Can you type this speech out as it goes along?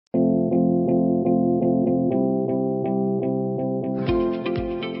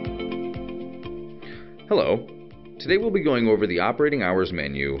Hello. Today we'll be going over the operating hours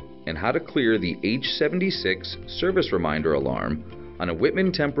menu and how to clear the H76 service reminder alarm on a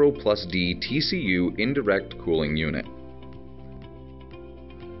Whitman TEMPRO Plus D TCU indirect cooling unit.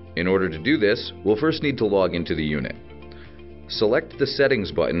 In order to do this, we'll first need to log into the unit. Select the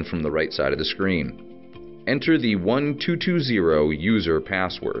Settings button from the right side of the screen. Enter the 1220 user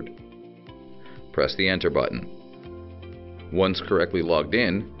password. Press the Enter button. Once correctly logged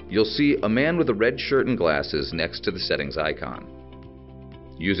in, you'll see a man with a red shirt and glasses next to the settings icon.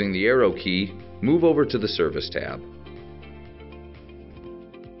 Using the arrow key, move over to the Service tab.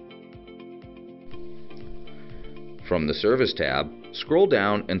 From the Service tab, scroll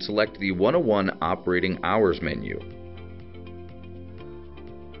down and select the 101 Operating Hours menu.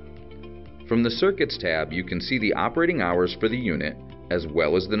 From the Circuits tab, you can see the operating hours for the unit, as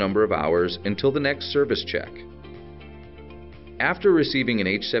well as the number of hours until the next service check. After receiving an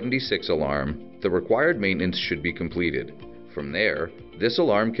H76 alarm, the required maintenance should be completed. From there, this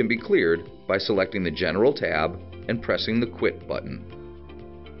alarm can be cleared by selecting the General tab and pressing the Quit button.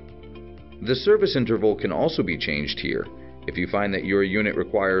 The service interval can also be changed here. If you find that your unit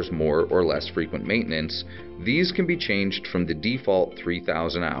requires more or less frequent maintenance, these can be changed from the default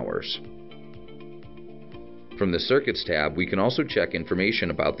 3,000 hours. From the Circuits tab, we can also check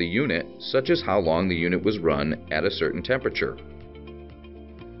information about the unit, such as how long the unit was run at a certain temperature,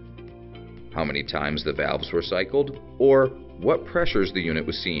 how many times the valves were cycled, or what pressures the unit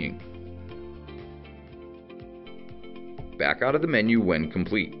was seeing. Back out of the menu when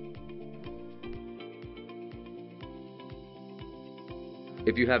complete.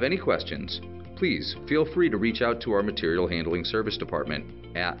 If you have any questions, please feel free to reach out to our Material Handling Service Department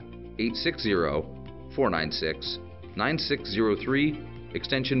at 860-496-9603,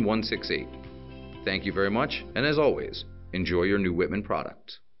 extension 168. Thank you very much, and as always, enjoy your new Whitman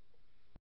product.